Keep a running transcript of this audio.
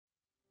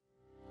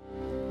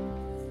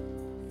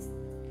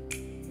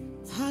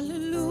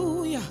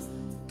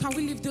Can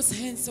we lift those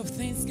hands of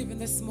thanksgiving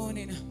this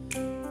morning?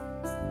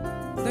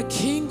 The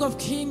King of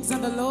Kings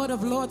and the Lord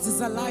of Lords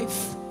is alive.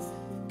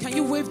 Can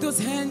you wave those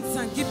hands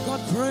and give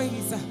God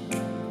praise?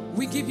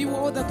 We give you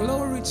all the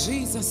glory,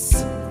 Jesus.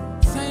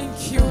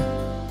 Thank you.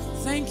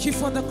 Thank you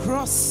for the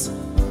cross.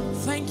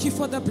 Thank you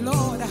for the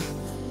blood.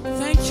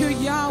 Thank you,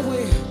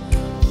 Yahweh.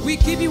 We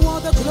give you all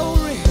the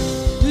glory.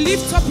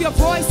 Lift up your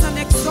voice and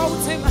exalt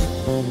him.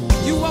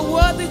 You are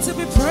worthy to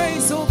be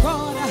praised, oh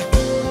God.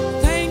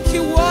 Thank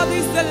you. Worthy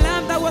is the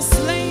Lamb that was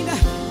slain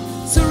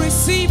to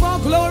receive all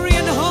glory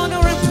and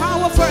honor and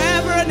power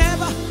forever and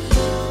ever.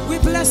 We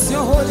bless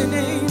your holy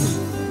name.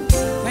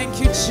 Thank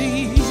you,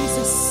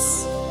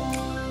 Jesus.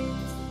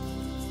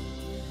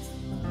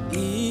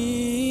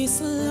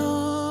 He's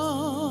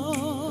Lord.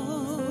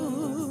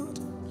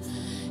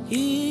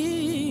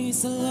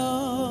 He's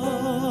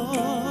Lord.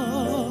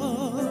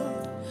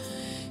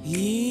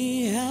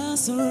 He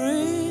has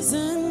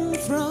risen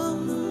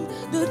from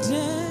the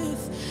dead.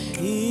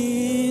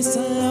 He's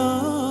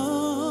Lord.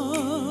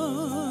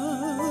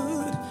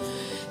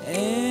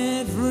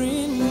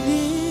 Every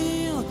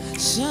knee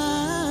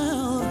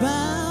shall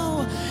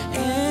bow,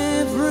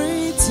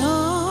 every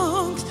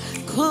tongue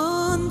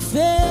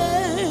confess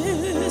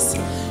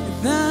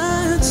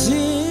that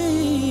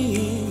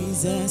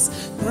Jesus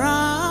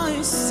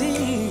Christ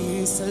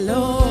is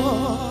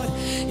Lord.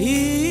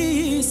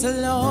 He's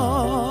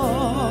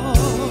Lord.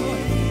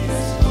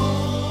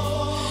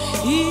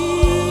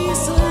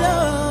 He's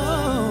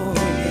Lord.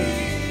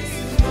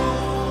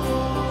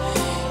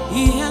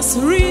 He has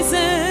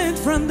risen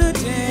from the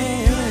dead.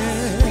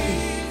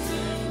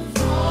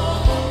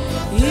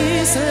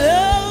 He's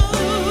Lord.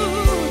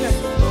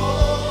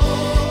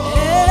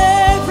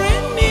 Every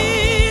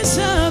knee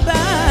shall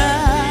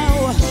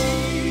bow,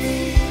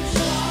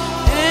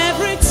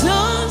 every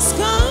tongue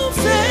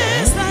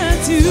confess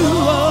that you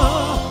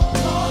are,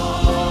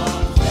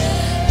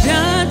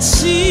 that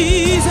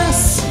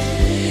Jesus,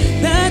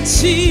 that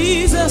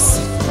Jesus,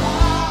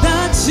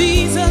 that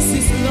Jesus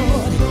is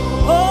Lord.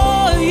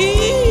 Oh, He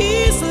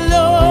is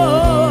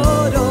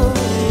Lord. Oh,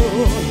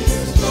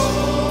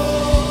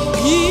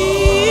 He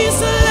is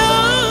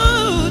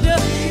Lord.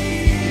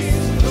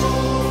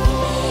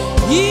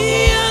 He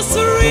has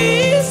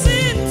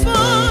risen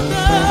from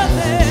the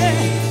dead.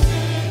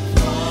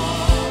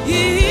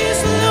 He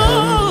is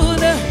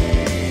Lord.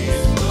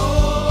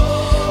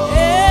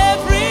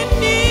 Every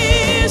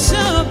knee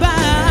shall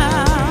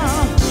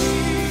bow,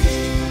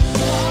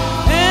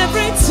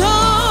 every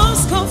tongue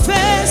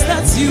confess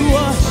that you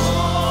are,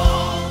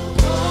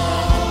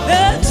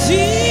 that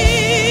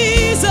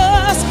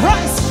Jesus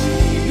Christ.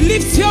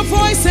 Lift your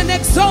voice and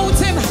exalt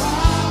him.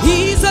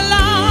 He's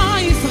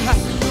alive.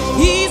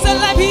 He's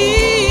alive.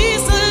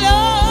 He's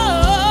Lord.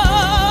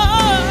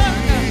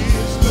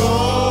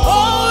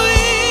 Oh,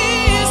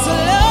 He's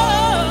Lord.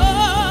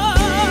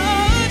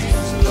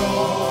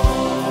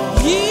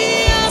 He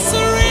has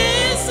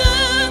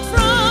risen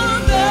from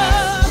the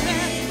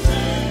dead.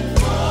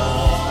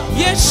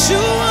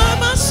 Yeshua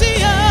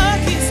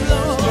Mashiach is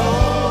Lord.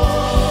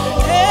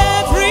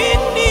 Every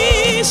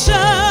knee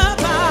shall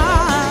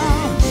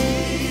bow,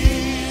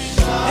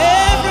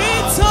 every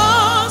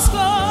tongue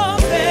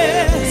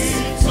confess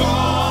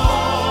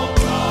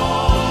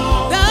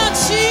that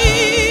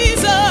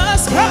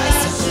Jesus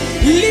Christ.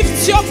 Lift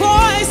your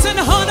voice and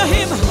honor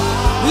him.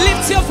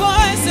 Lift your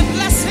voice and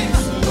bless him.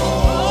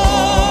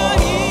 Oh,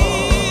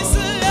 he's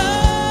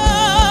Lord.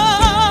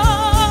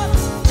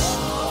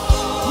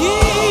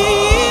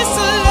 He's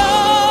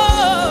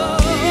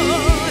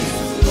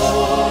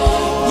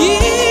Lord. He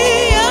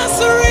has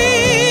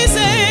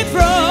risen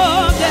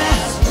from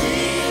death.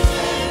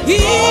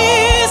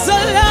 He's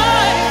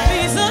alive.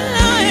 He's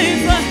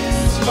alive.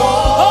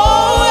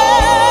 Oh,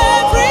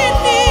 every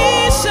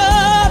knee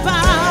shall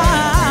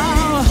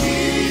bow,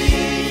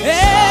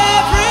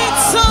 every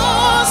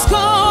tongue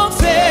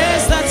confess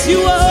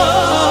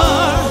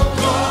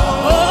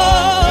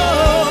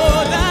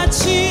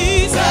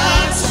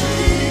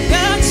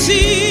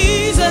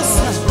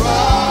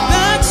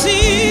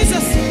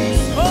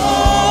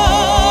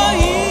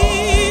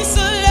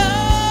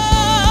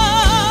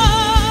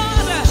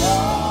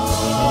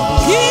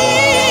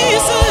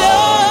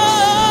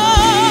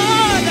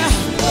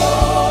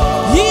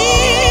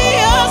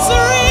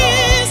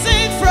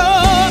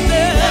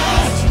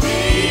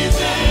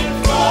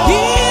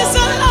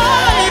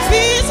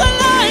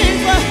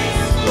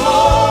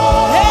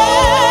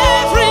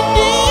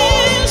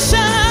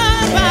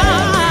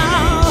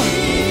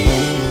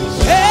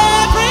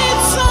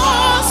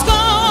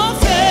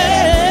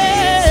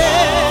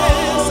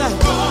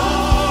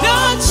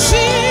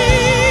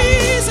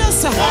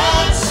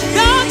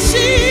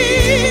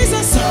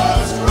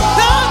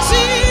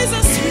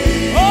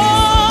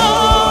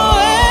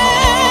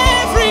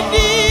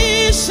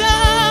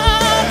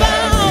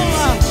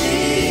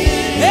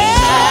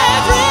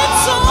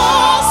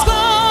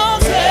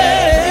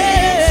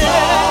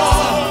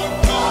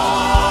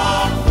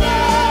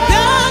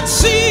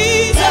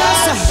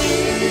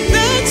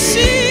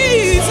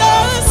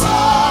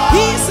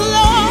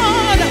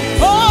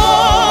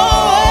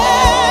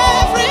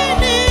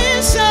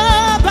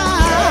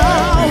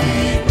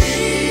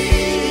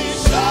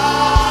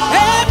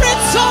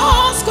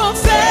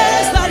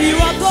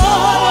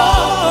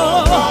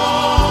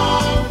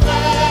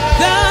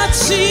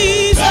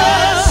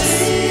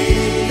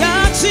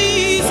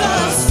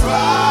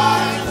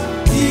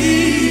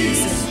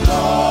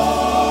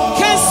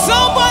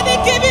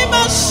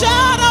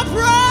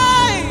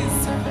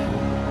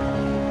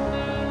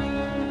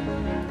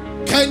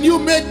Can you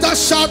make that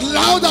shout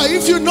louder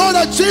if you know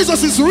that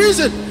Jesus is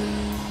risen?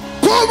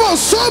 Come on,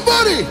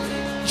 somebody,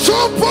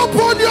 jump up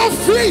on your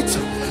feet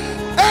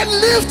and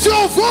lift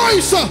your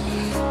voice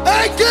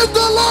and give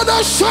the Lord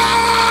a shout.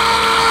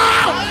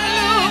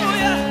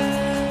 Hallelujah.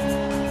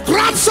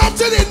 Grab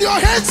something in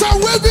your hands and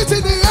wave it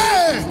in the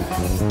air.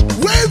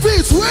 Wave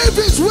it, wave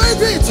it,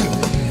 wave it.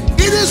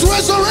 It is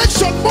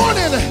resurrection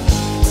morning.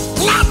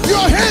 Clap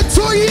your hands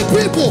to ye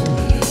people.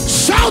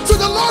 Shout to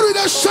the Lord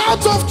with a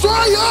shout of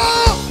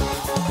triumph.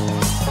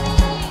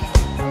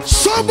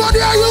 Somebody,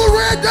 are you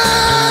ready?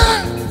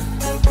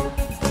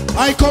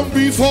 I come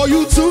before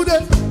you today.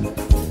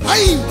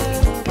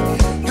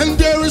 And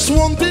there is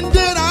one thing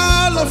that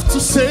I love to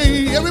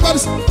say. Everybody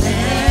say,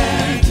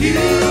 thank you,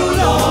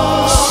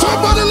 Lord.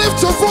 Somebody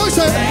lift your voice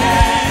and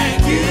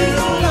thank you,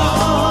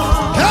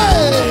 Lord.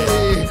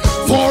 Hey,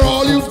 for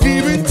all you've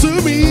given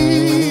to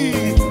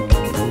me,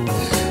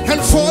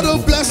 and for the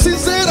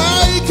blessings that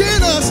I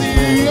cannot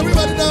see.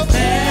 Everybody now,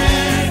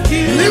 thank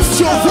you, lift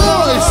your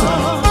voice.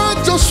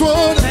 I just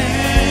want to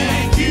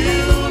thank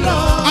you, Lord.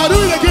 I'll do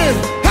it again.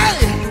 Hey,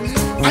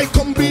 I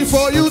come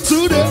before you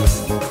today.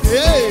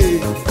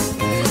 Hey,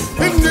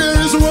 and there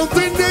is one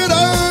thing that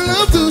I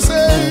love to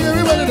say.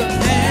 Everybody know.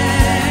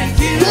 Thank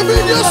you,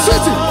 Dominion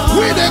City,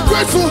 with a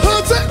grateful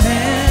heart.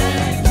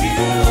 Thank you,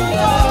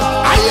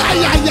 Lord. Ay, ay,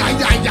 ay, ay,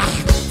 ay, ay.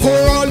 For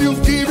all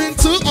you've given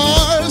to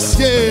us,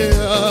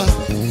 yeah.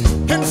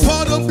 And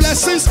for the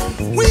blessings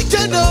we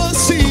cannot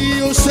see.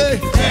 You say,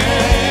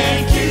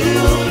 thank you,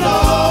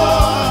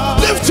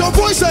 Lord. Lift your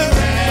voice and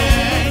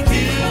thank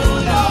you,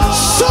 Lord.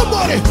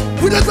 Somebody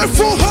with a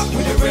grateful heart.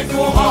 With a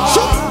grateful heart.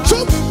 Jump,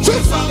 jump,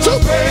 jump,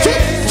 jump,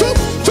 jump, jump,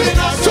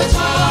 jump.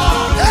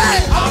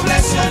 Hey, I'll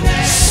bless your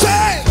name.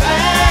 Say,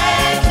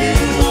 thank you,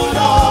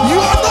 Lord. You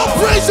are not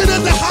praising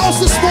in the house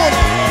this morning.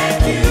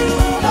 Thank you,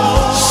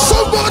 Lord.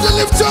 Somebody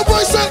lift your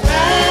voice and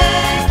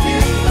thank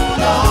you,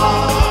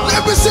 Lord.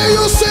 Let me see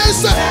you say,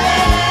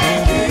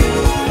 thank you,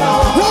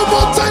 Lord. One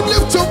more time,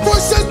 lift your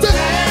voice and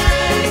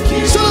thank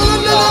you,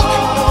 Lord.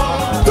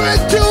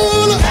 Thank you,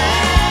 Lord.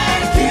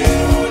 Thank you,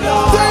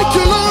 Lord. Thank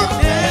you, Lord.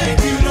 Thank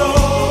you,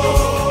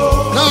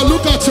 Lord. Now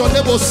look at your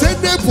neighbor. Say,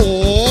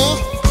 neighbor.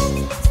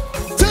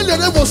 Tell your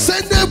neighbor,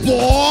 say,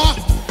 neighbor.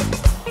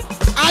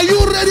 Are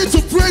you ready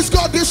to praise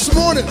God this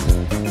morning?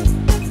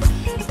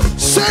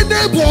 Say,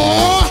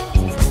 neighbor,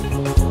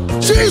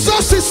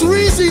 Jesus is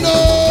risen.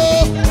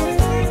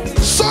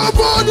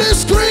 Somebody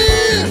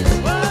scream.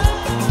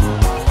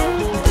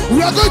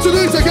 We are going to do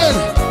it again.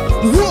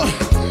 One,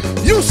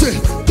 you say,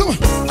 come on.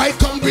 I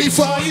come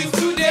before you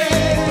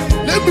today.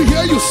 Let me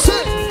hear you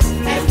say.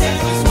 And there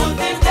is one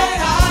thing that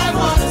I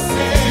want to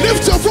say.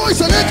 Lift your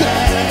voice and echo.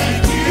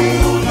 Thank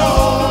you,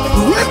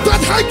 Lord. Wave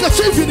that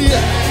handkerchief in the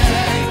air.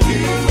 Thank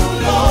you,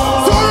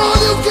 Lord. For all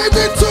you've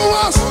given to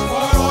us. For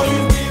all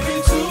you've given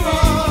to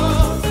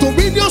us.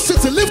 Dominion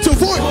City, lift your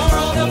voice. For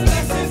all the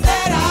blessings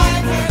that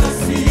I can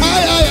see.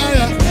 Aye, aye,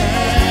 aye.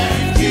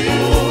 Thank you,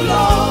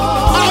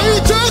 Lord.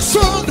 I just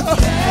want to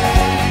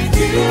thank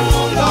you,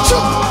 Lord.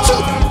 Jump,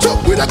 jump, jump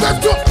with a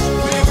grateful.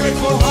 With a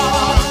grateful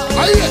heart.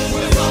 Aye, aye.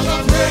 With a song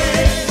of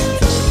praise.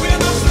 With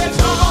a stretch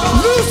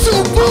heart. Lift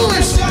your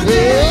voice.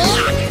 Yeah.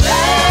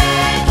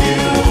 Thank you,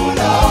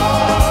 Lord.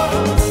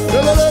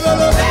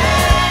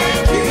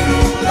 Thank you,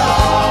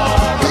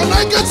 Lord. Can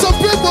I get some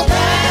people?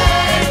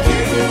 Thank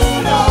you,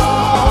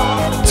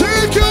 Lord.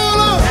 Thank you,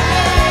 Lord.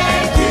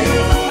 Thank you,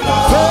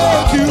 Lord.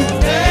 Thank you.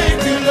 Thank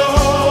you,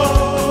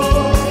 Lord.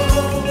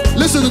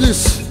 Listen to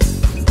this.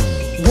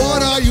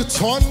 What are you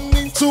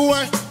turning to?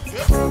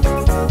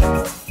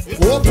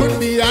 Open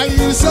the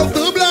eyes of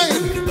the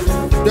blind.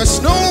 There's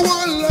no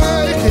one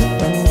like it.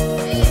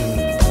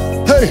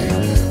 Hey,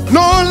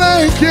 no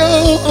like you.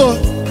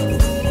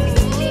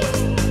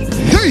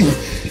 Hey,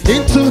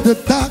 into the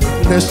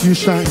darkness you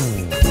shine.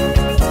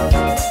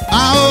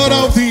 Out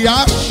of the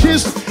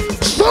ashes,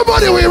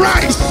 somebody will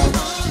rise.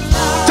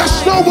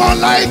 There's no one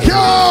like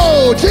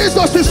you.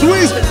 Jesus is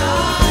risen.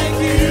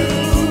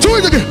 Do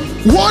it again.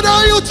 What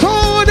are you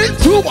turning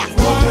to? What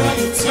are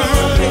you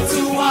turning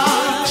to?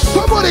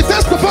 Somebody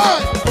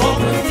testify.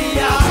 Open the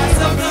eyes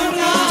of the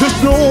blind. There's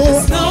no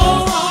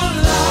one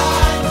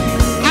like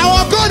you.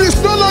 Our God is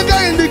no longer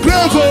in the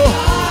grave.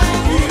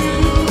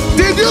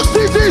 Did you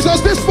see Jesus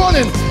this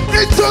morning?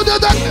 Into the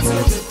darkness.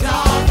 Into the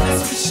darkness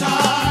we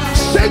shine.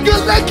 Sing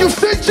it like you've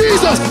seen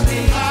Jesus.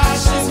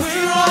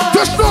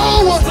 There's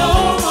no one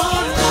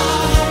like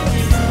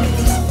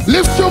you.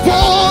 Lift your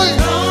voice.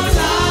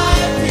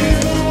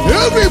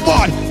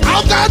 Everybody,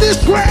 our God is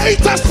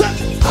greater. Our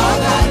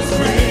God is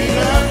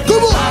greater.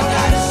 Come on. Our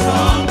God is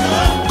stronger.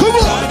 Come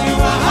on. God, you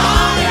are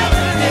higher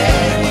than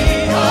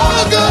any other.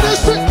 Our God is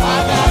greater.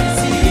 Our God is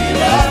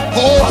healer.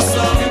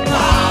 Awesome in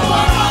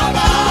power.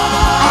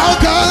 Our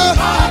God.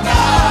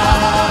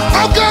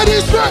 Our God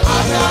is greater.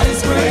 Our God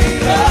is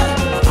greater.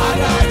 Our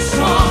God is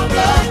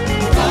stronger.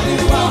 God,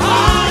 you are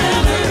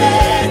higher than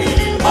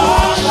any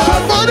other.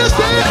 Somebody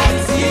say it.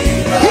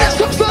 Here's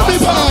some something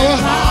power.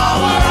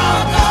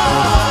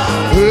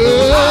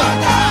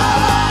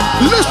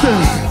 Listen,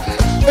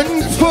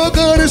 and for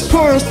God is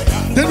for us,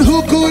 then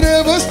who could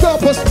ever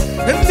stop us?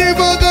 And if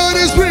our God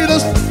is with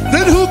us,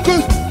 then who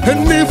could?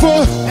 And if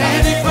our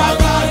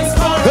God is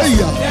for us, then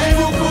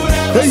who could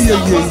ever stop us? And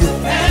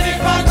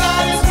if our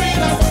God is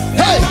with us,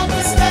 then who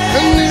could stand?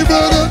 And if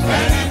our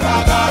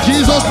God,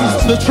 Jesus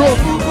is the throne.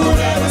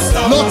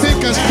 Nothing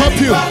can stop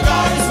you. And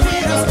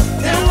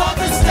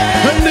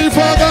if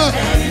our God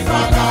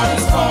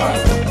is for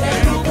us, then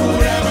who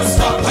could ever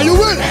stop us? Are you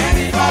ready? And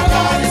if our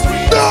God is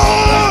with us,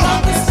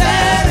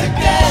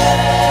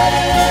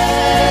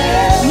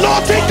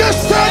 nothing can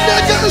stand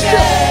against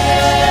you.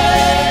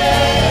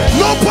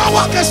 No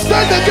power can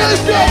stand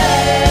against you.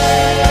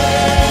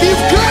 If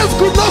grave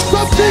could not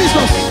stop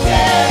Jesus,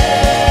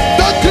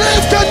 the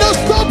grave cannot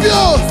stop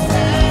you.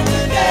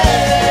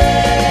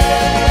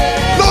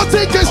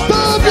 Nothing can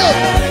stop you.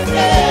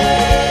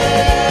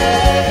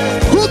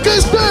 Who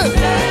can stand?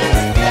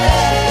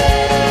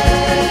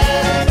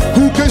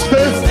 Who can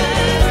stand?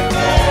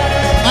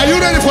 Are you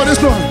ready for this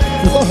one?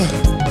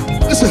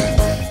 Listen.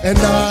 And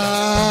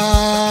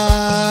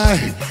I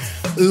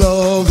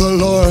love the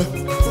Lord.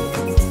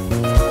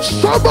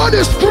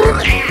 Somebody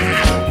scream.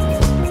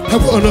 I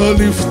wanna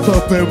lift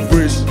up and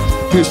praise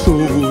His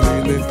holy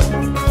name.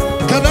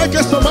 Can I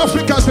get some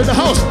Africans in the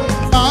house?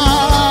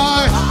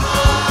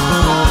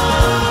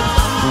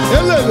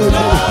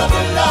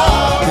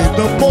 In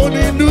the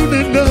morning, noon,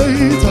 and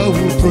night, I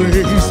will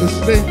praise His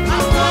name.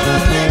 I'm gonna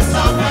lift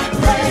up and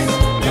praise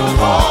Your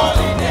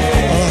holy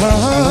name. I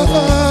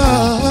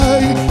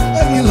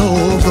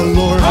love the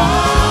Lord.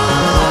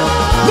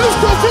 Lift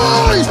your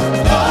voice.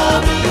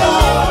 Love the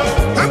Lord.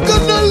 I'm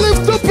gonna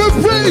lift up and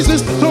praise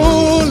His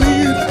holy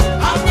name.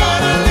 I'm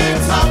gonna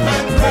lift up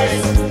and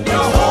praise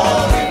Your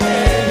holy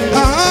name. I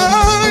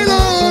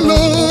love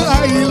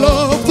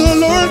the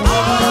Lord.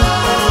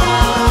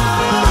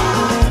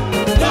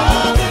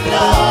 Love the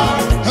Lord.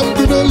 I'm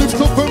gonna lift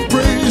up and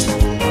praise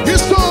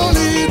His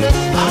holy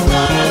name. I'm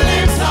gonna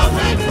lift up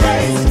and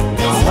praise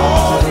Your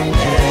holy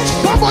name.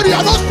 Somebody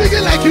are not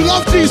singing like you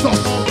love Jesus.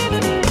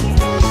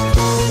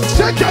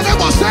 Check your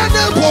neighbor, say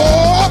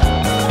neighbor.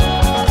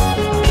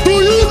 Do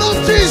you love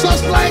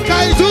Jesus like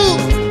I do?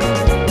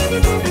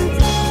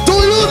 Do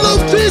you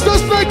love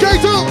Jesus like I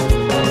do?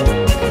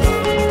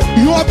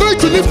 You are going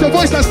to lift your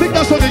voice and sing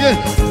that song again.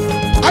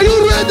 Are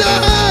you ready?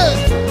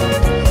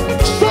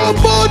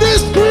 Somebody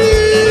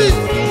scream.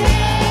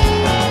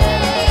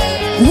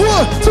 1, 2,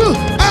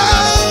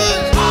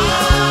 I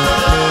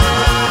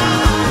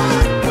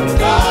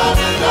love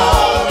the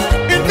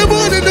Lord. In the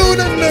morning, noon,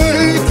 and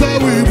night, I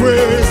will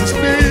praise His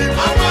name.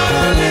 I'm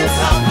gonna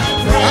lift up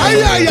and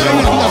praise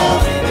Your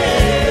holy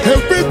name.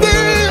 Every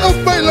day of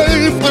my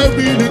life, I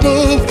really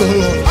love the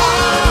Lord.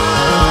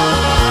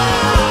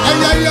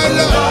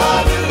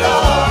 Love the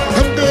Lord.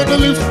 I'm gonna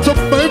lift up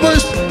my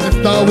voice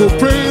and I will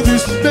praise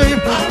His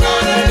name. I'm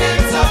gonna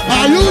lift up.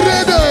 Are you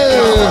ready?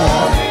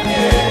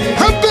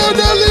 I'm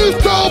gonna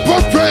lift up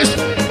and praise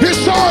His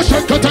soul.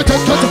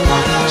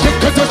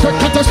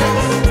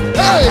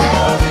 Hey,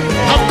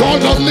 I'm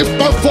gonna lift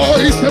my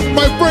voice and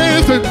my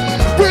praise and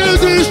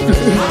praise His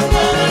name.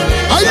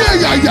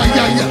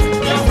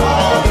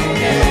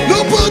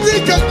 Nobody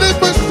can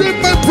never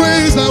sing my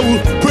praise. I will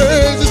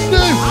praise His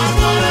name. I'm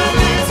gonna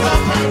lift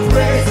up and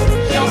praise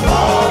Your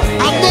holy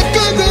name. I'm not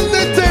gonna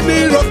let any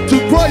rock to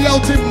cry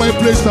out in my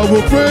place. I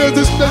will praise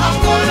His name.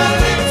 I'm gonna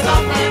lift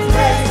up and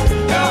praise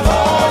Your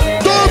holy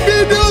name. Don't be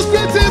those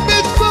that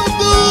make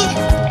something.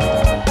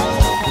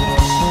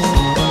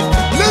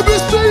 Let me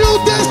see you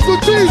dance to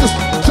Jesus.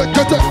 Check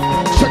it out,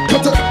 check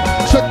it out,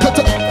 check it out,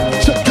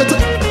 check it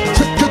out,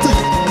 check it out,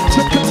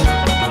 check it out.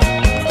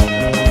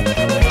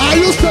 Are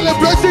you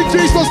celebrating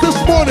Jesus this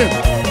morning?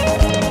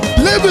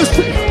 Let me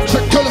see.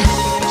 Check it out.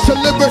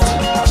 Celebrate,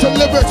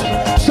 celebrate,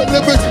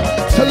 celebrate,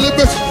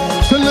 celebrate,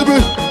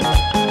 celebrate.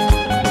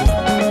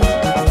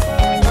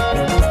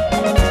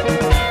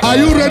 Are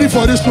you ready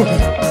for this one?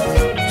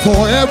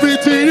 For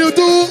everything you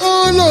do,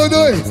 oh Lord,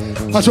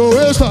 I show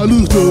a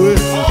salute to it.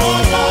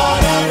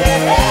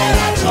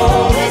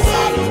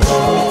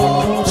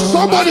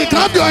 Somebody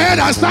clap your head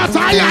and start. For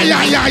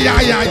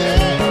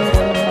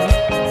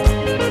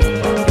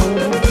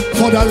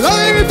the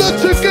life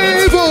that you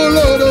gave, oh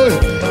Lord,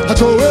 I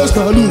show a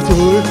salute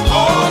to it.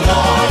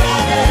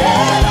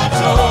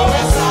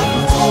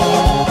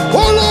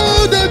 Oh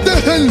Lord, at the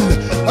hell,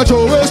 I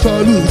show a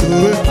salute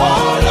to it.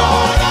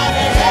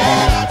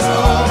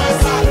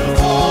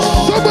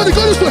 Somebody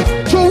go this way.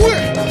 Show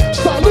it,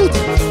 salute,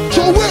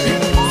 show it,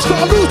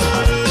 salute,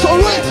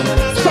 show it,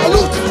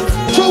 salute,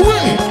 show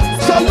it,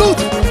 salute,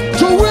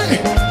 show it,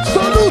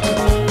 salute,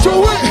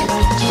 show it,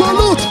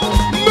 salute.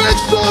 Make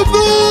some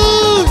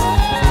noise.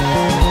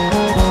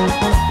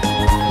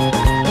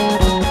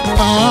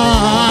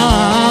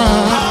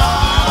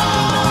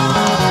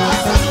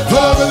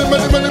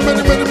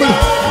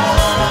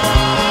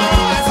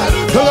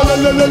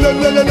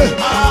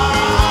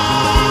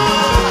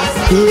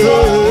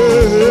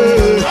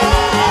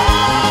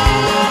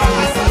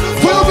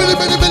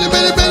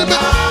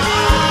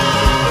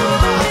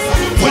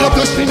 For your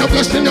blessing, your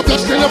blessing, your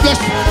blessing, your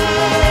blessing.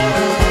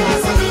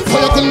 For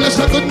your goodness,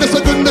 your goodness,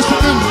 your goodness,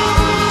 your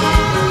goodness.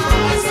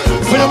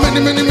 For your many,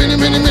 many, many,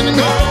 many, many,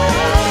 many.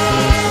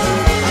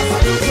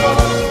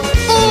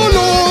 Oh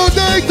Lord,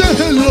 I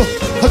tell you,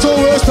 I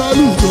always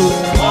salute you.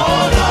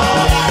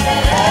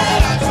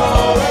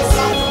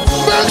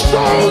 Make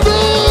so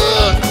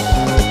good.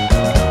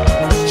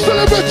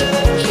 Celebrate,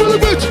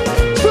 celebrate,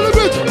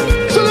 celebrate,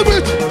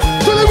 celebrate,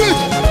 celebrate,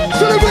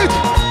 celebrate,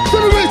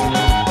 celebrate.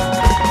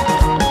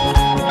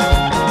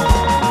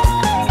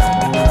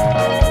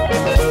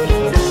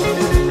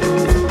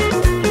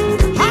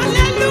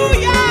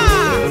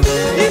 Hallelujah!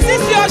 Is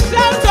this your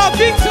shout of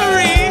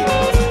victory?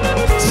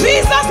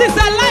 Jesus is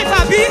alive,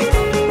 Abby.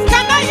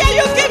 Can I hear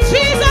you give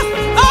Jesus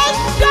a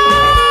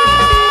shout?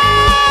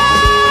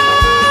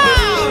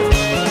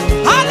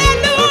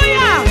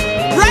 Hallelujah!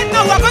 Right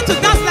now we're going to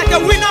dance like a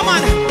winner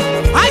man.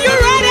 Are you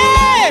ready?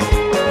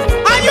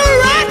 Are you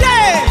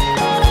ready?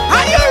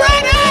 Are you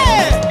ready?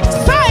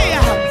 Say,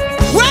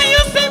 when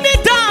you see me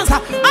dance, I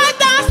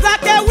dance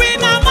like a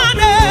winner man.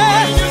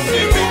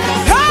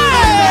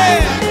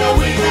 Hey!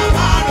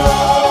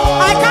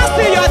 I can't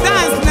see your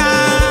dance now.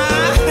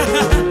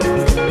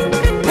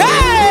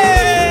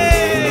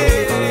 Hey!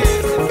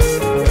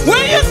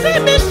 When you see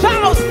me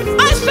shout,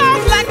 I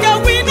shout like a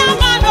winner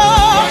man.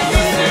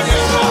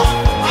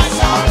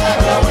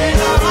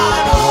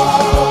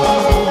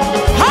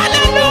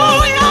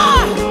 Hallelujah!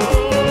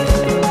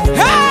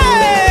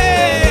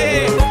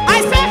 Hey! I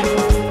say,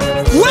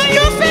 when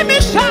you see me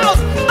shout,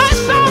 I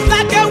shout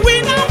like a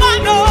winner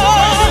man.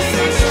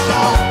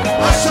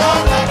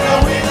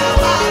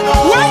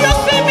 When you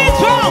see me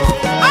jump,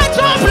 I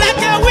jump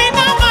like a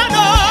winner man.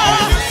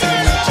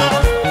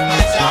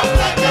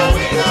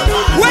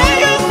 When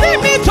you see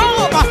me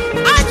jump,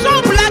 I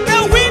jump like a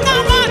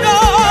winner man.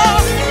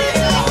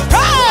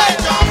 Hey!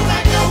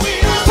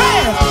 Say,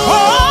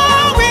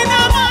 oh,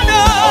 winner man.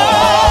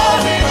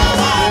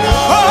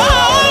 Oh,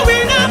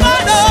 winner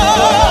man.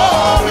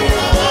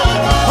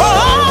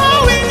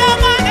 Oh, winner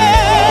man.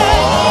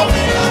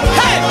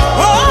 Hey,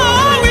 oh,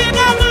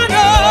 winner man.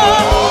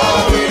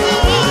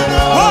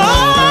 Oh,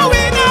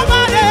 winner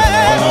man.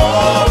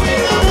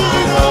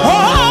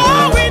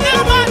 Oh,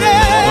 winner man.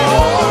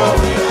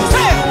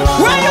 Say,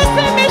 when you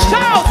see me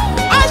shout,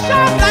 I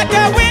shout like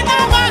a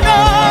winner man.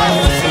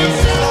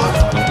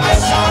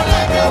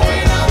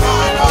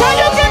 Can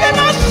you give him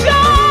a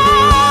shout?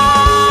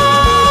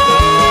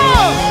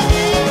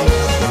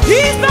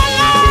 He's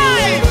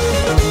alive.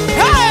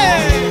 Hey!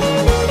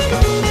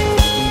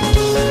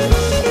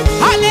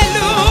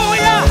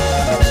 Hallelujah.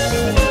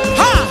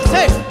 Ha!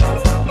 Say,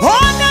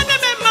 oh, nene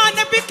me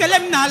mane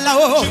pikelem na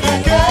lao.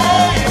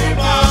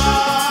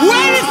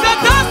 Where is the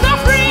dance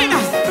offering?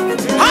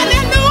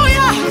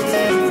 Hallelujah.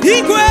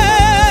 Igwe.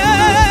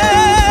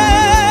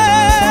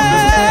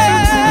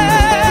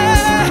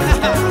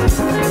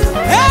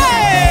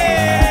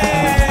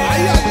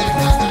 Hey!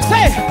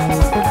 Say,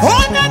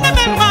 oh, nene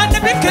me mane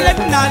pikelem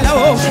na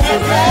lao.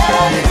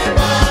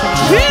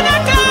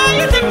 Chineke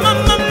is the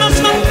mama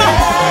mama.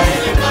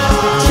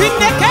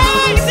 Chineke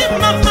is the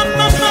mama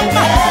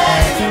mama.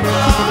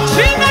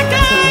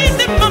 Chineke is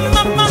the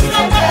mama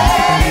mama.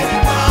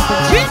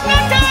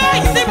 Chineke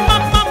is the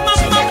mama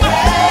mama.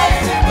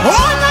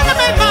 Oh, nana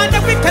me mane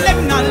pikelem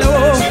na lo.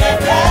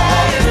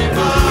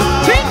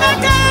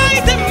 Chineke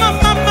is the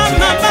mama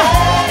mama.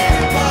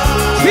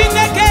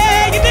 Chineke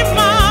is the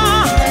mama.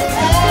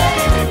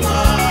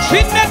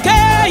 Chineke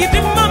is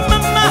the mama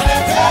mama.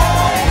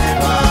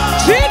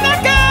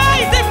 Chineke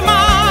is the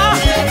mama.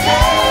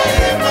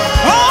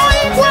 Oh,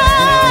 Igwe.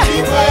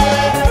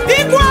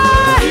 Igwe.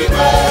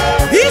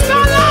 He's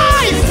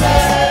alive.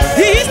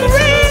 He's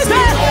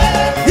risen.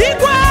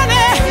 Igwe.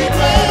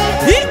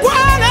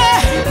 Igwe.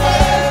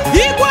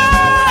 Igwe.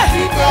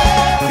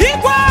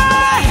 Igwe.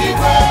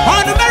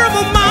 On the very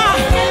moment.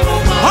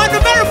 On the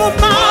very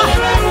moment.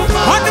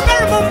 On the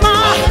very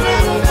moment.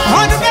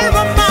 On the very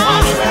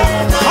moment.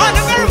 On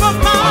the very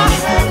moment.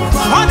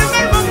 On the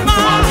very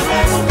moment.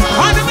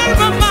 On the very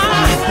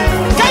moment.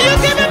 Can you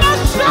give him a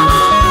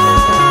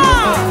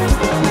shout?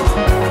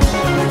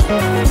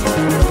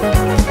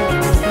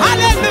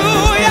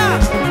 Hallelujah.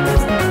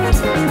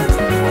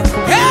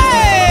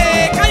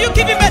 Hey, can you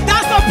give him a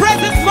dance of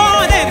praise this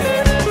morning?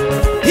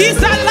 He's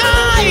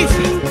alive.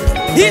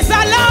 He's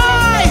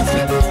alive.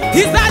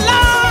 He's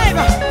alive.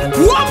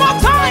 One more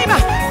time.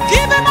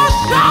 Give him a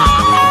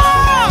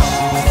shout.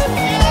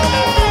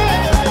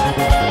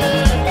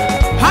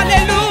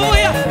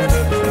 Hallelujah.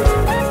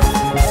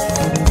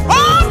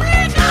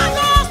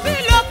 Obrigado,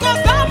 filho,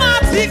 cosa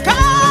matica.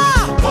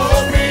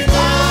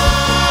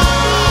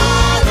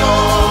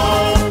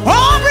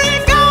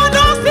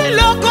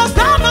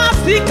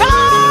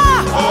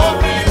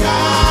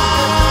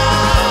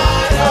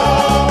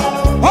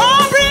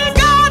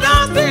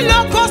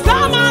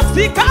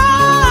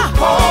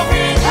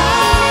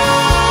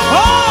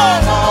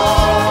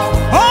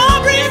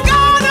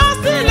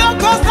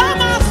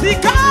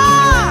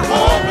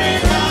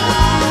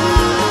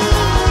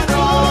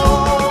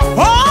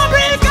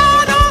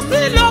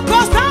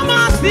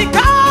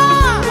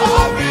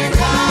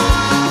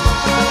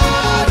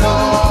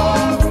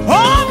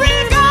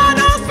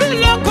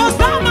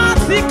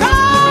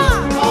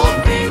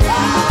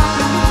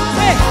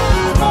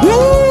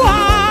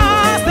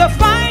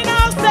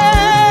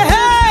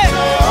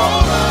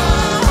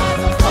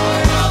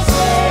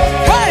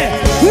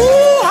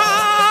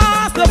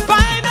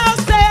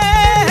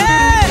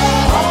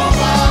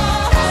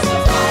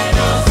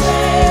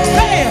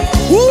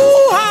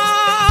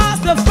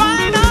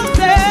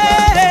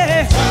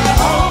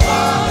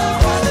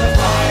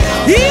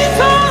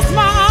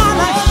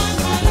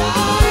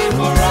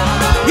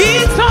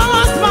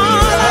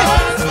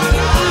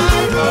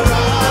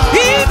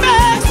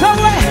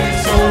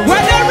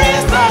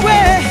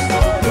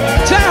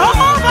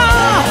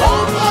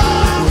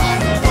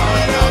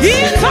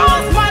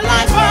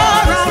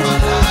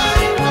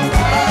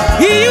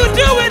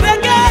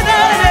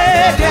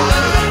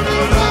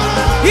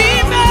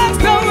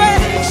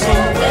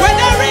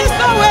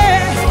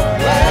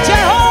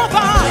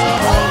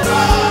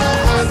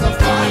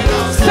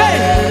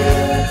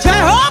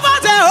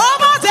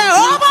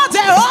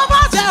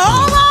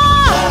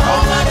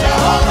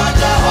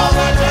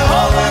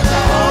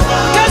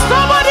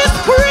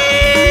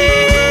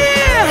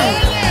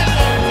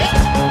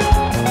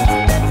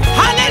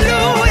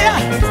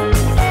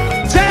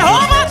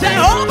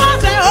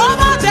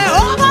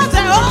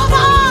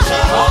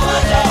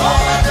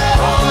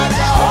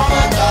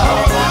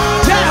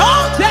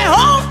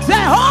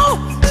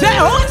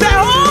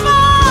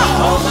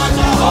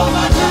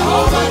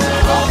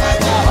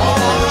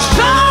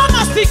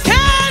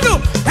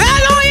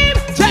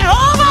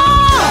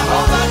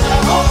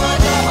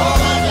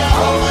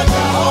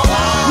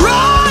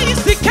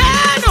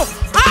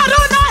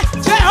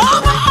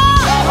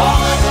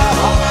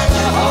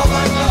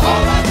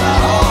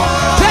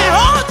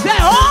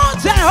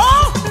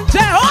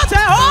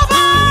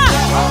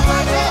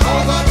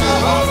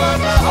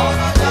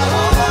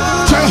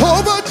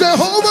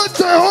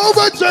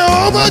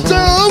 Jehovah,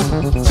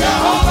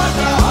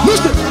 Jehovah.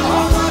 Listen.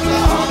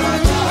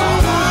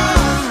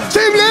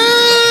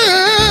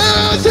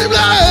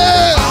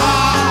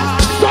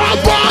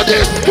 Somebody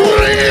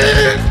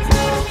scream.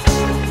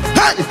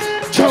 Hey,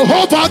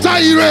 Jehovah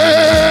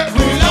Jireh.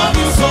 We love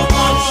you so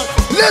much.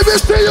 Let me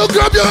see you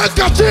grab your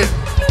handkerchief.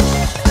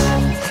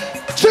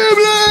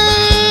 Chible.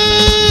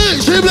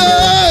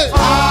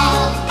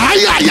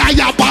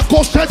 Ayayaya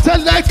bako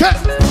seteleke.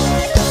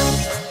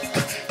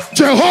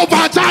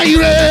 Jehovah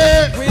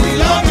Jireh. We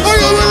love you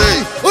so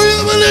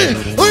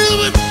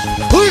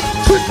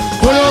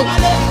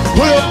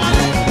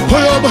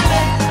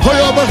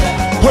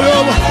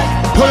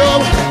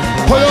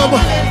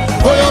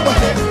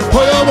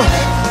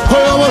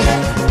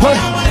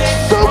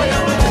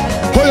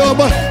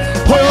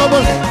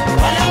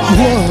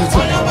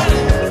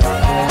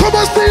Come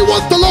and see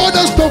what the Lord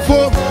has done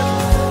for.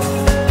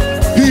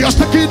 He has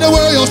taken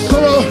away your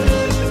sorrow.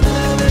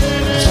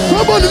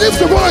 Somebody lift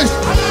your voice.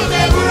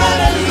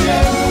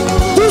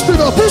 Push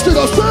it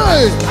up,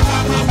 say.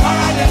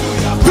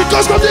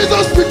 Because of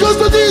Jesus, because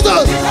of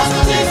Jesus.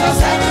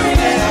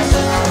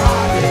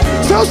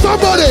 Tell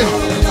somebody.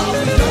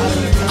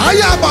 I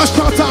am a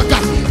shataka.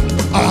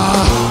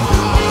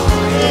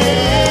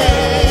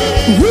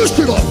 Push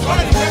it up.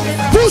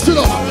 Push it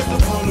up.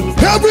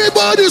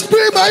 Everybody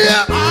scream, I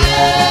am.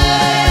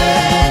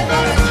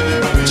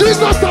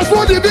 Jesus has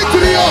won the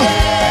victory.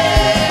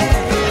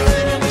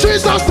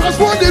 Jesus has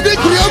won the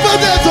victory over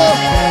there.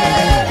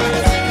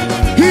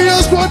 He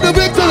has won the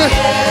victory.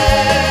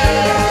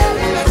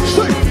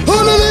 Say,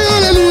 hallelujah,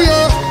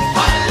 hallelujah.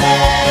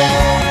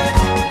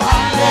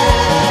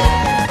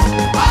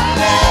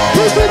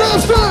 Push it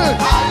up, say.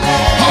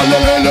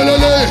 Hallelujah,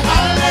 hallelujah,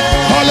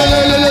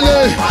 hallelujah.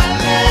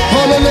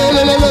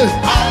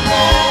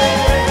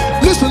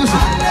 Listen.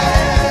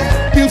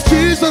 If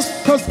Jesus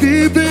has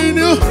given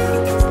you,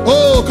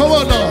 oh, come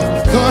on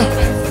now.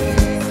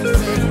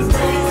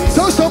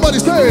 Tell somebody,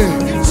 say,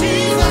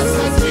 Jesus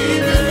has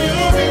given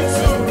you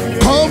victory.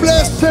 come,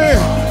 let's say.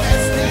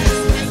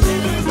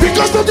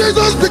 Because of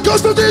Jesus,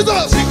 because of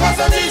Jesus. Because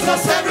of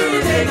Jesus,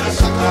 every day I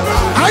shall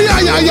Ay.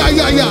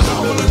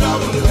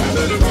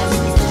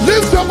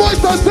 Lift your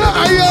voice and say,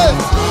 ay.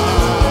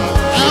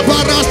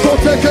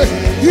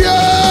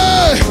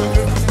 Yeah.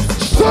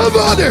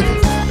 Somebody,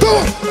 come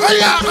on.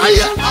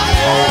 Ay.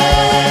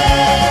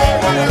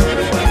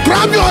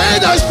 Grab your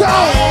head and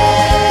shout.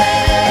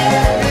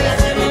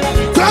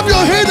 Grab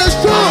your head and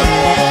shout.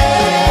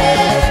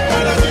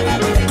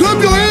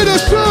 Grab your head and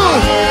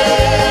shout.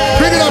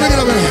 Bring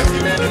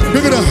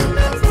it up.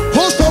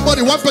 Hold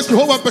somebody, one person,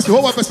 hold one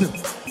person.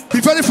 Be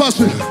very fast.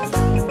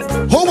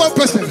 Hold one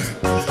person.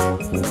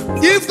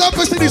 If that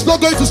person is not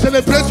going to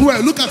celebrate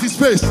well, look at his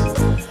face.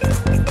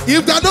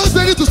 If they're not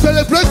ready to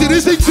celebrate the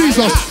risen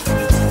Jesus,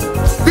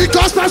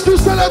 because as you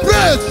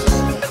celebrate,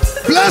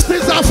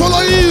 blessings are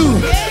following you.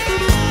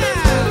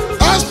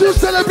 As you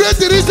celebrate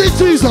the risen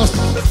Jesus,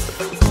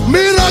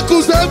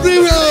 miracles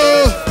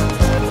everywhere.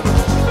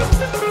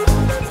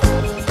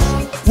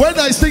 When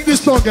I sing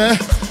this song,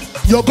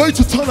 you're going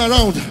to turn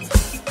around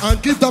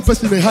and give that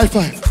person a high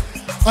five.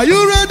 Are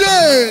you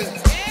ready?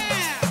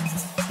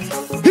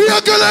 Yeah.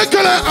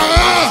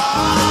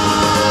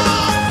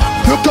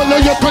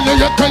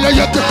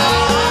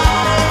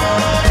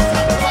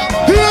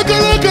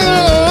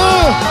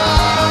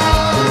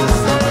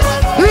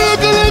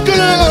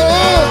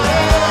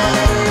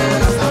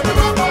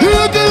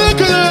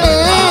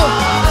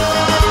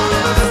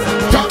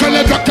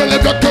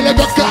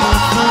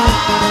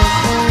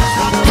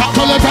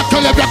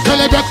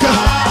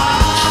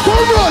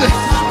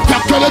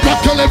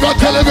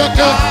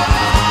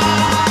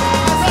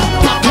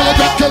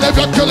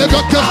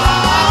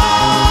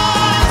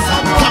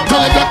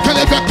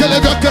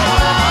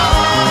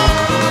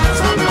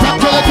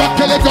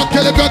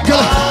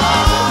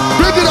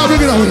 Bring it up.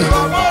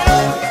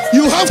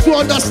 You have to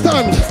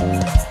understand,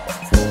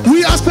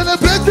 we are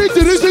celebrating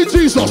the risen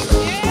Jesus.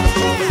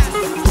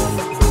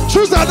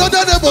 Choose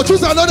another neighbor.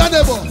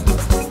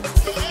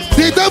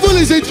 The devil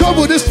is in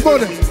trouble this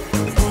morning.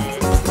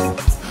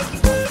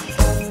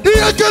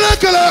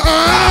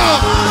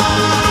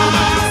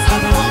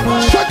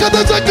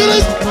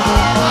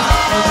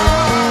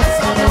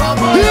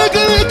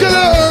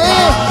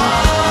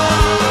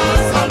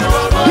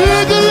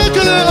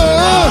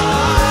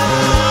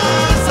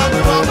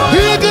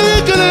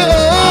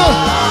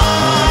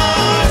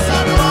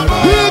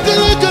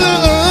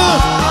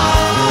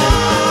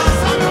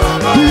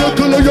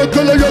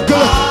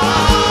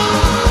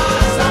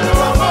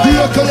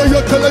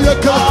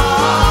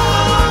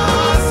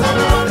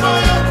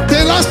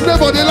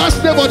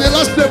 The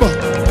last neighbor.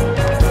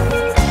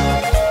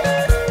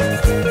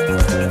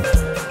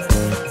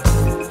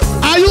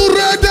 Are you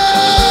ready?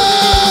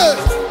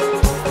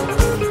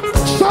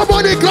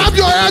 Somebody grab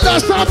your head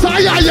and start.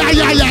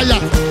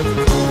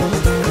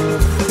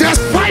 There's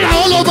fire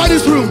all over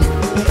this room.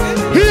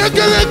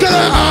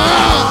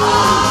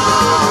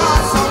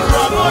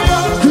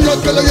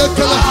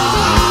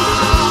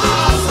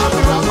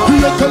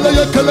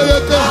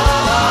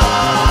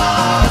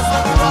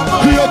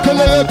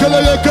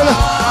 1,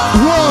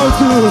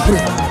 2, 3.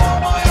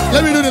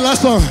 Let me do the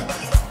last one.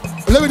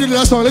 Let me do the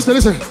last one. Listen,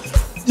 listen.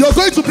 You're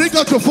going to bring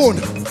out your phone,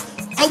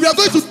 and we are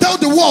going to tell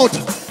the world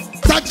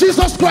that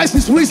Jesus Christ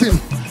is risen.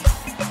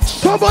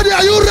 Somebody,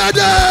 are you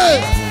ready?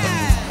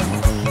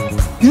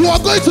 You are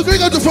going to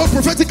bring out the phone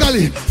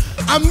prophetically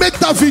and make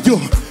that video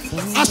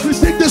as we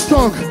sing this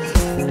song.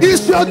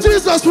 Is your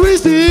Jesus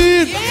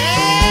risen?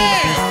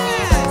 Yes.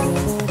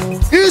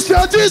 Is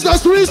your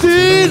Jesus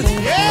risen?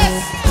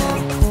 Yes.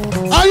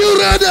 Are you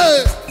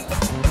ready?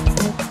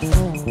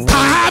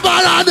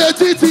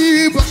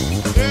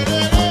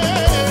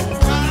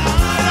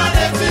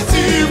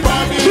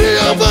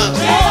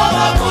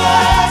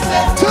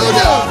 Tell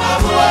them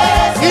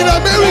in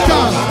America.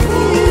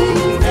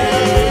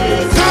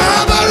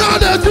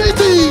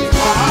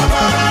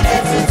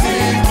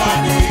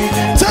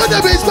 Tell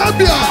them in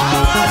Zambia.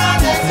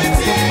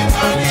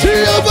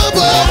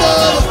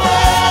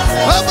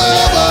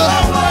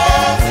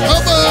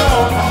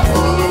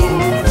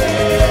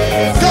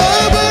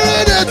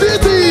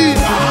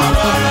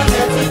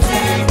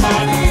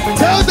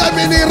 Tell them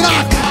in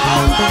Iraq.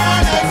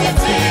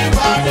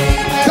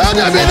 Tell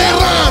them in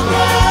Iran.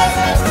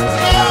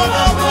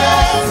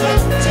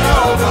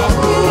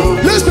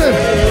 Listen.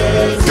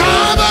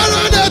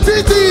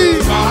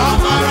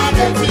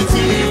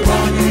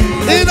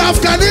 In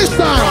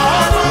Afghanistan.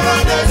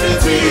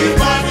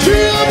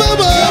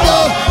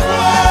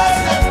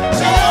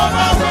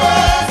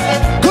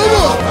 Come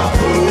on.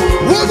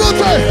 One more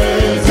time.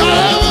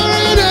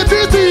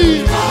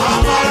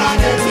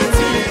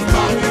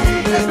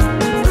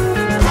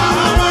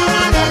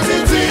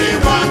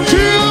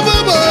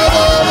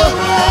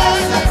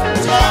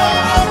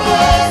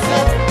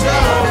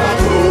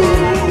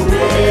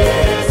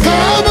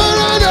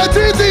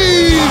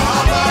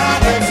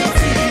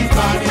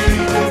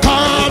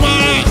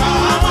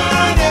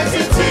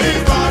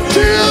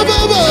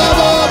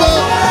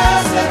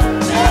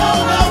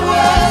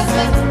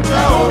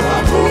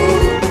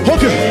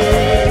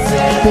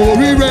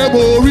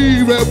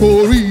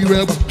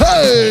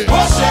 Hey!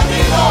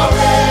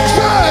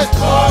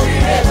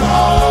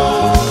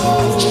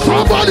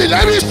 Somebody,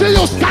 let me see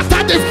you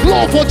scatter the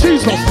floor for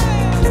Jesus.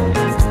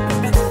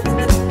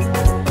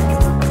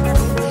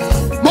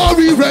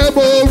 Mori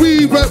rebo,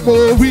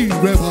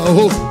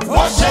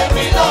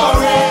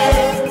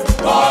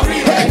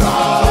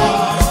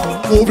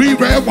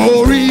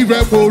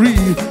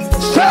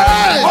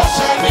 say!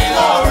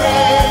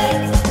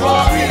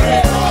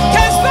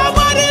 Can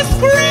somebody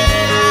scream?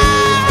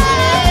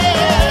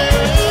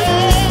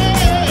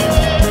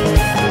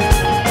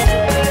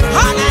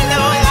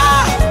 Hallelujah!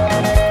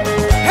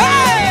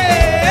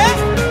 Hey!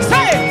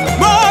 Say,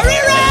 Mori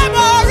re,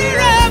 ba,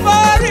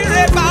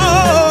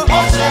 oh.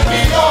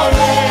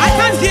 I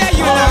can't hear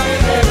you now.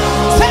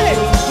 Say,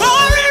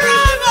 Mori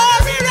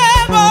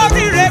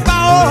re, ba,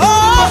 oh.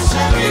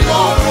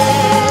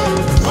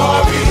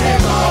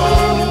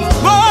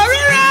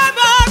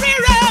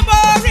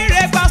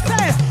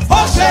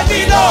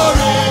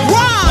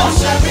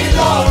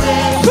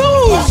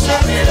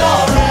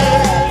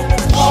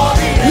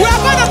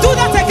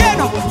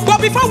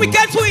 Before we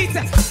get to it,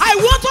 I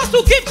want us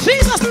to give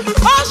Jesus a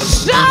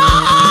shout!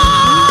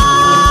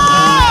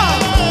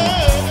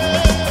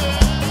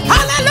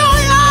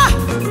 Hallelujah!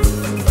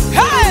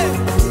 Hey!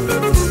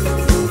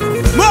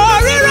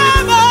 Mori re,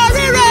 ba.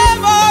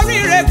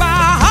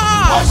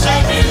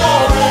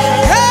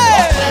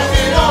 Hey!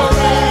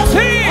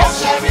 See!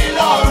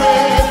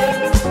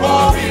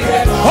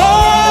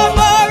 Oh,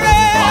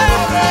 Mori!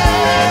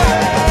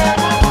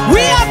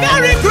 We are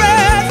very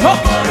grateful.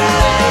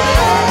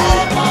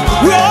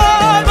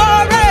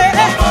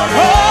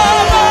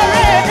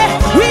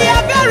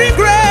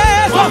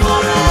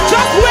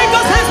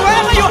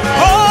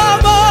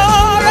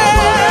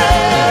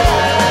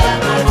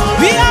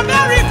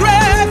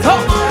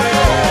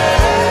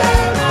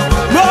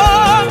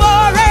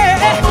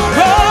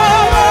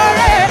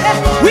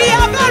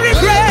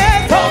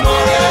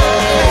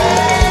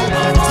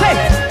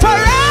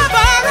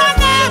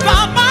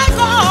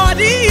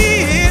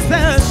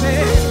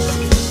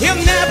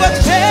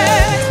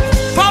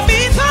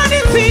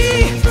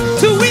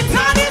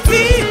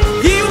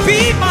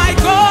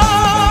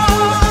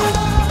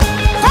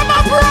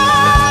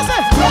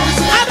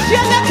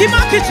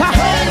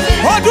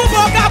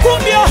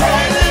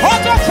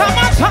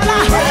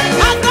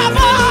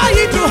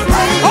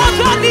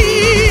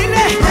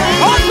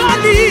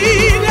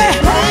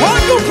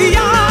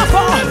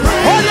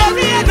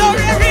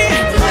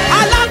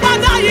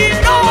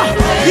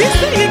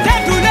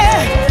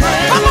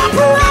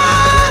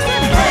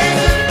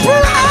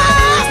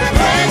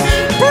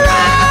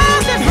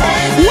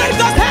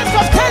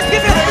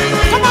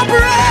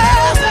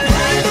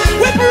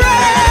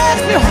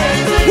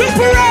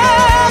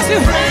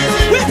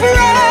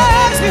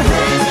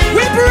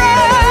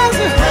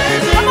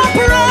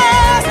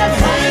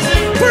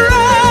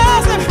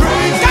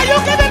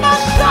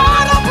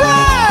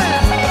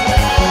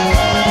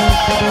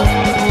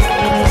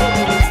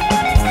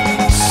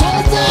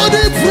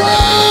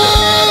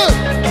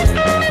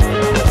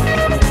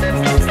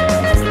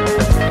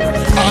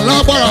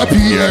 alágbára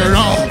bí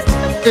ẹran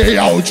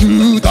ẹ̀yà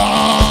Júdà.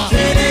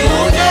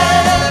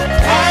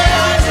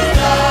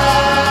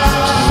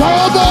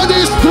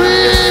 Somebody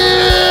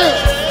scream.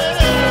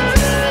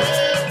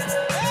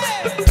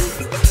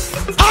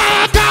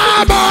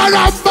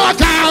 Akamara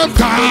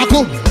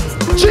makamkaku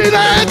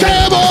Chineke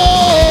mo.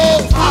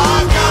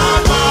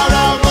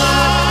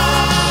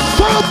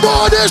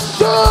 Somebody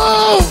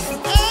shout.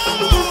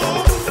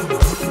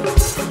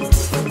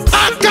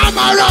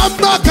 Akamara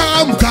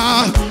makamka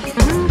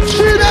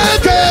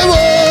Chineke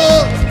mo.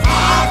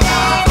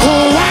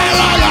 Oh,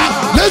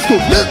 let's go.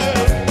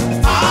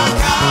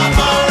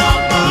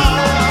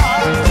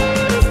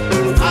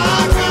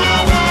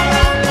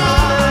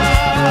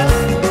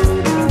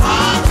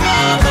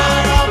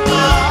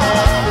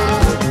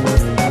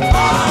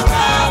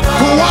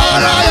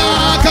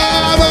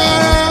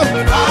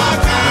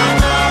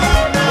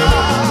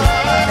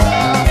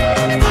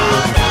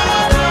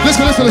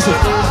 Listen.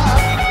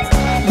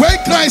 When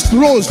Christ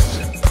rose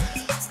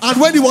and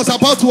when he was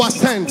about to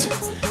ascend,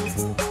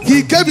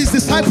 he gave his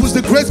disciples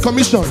the Great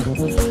Commission.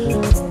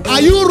 Are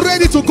you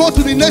ready to go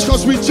to the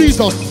nations with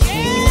Jesus?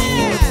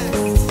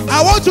 Yeah.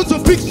 I want you to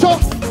picture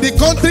the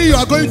country you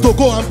are going to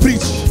go and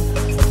preach.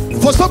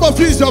 For some of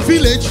you, it's your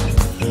village.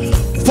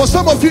 For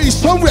some of you, it's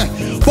somewhere.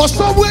 But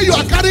somewhere you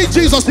are carrying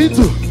Jesus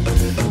into.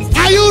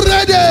 Are you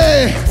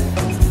ready?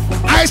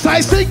 As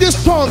I sing this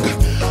song,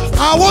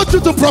 I want you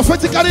to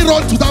prophetically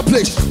run to that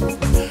place.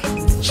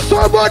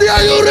 Somebody,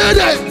 are you ready?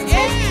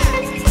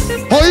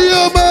 Yeah. Oh,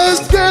 you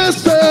must get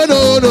set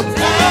on.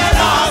 Let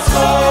us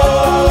go.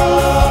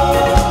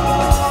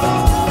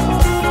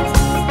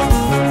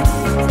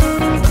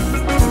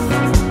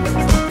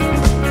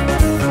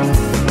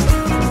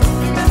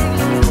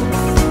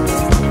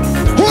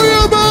 Oh,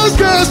 you must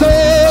get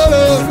set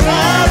on.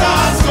 Let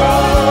us go.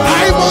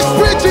 I must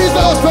preach Jesus.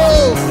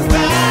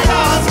 Let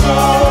us go.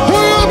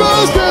 Oh, you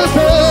must get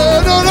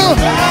set on.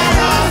 Let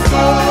us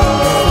go.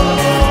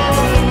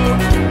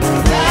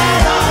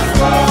 Let us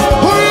go.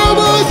 Oh, you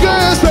must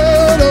get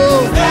set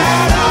on.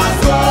 Let us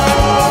go.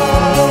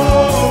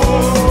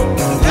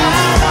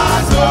 Let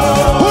us go.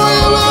 Oh,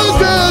 you must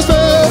get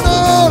set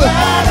on.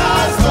 Let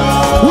us go.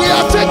 We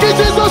are taking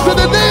Jesus to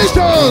the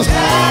nations.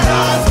 Let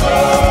us go.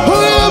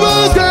 Oh, you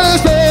must get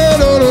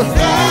set on.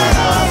 Let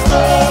us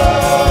go.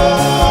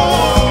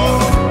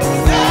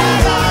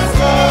 Let us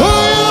go.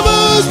 Oh, you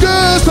must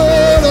get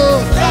set on.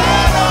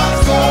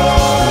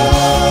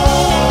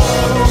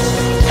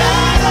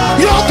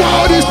 Your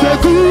God is a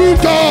good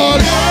God.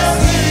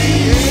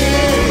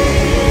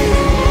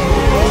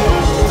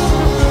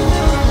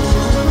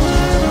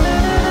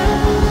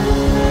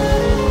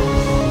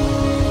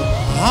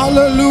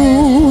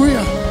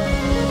 Hallelujah.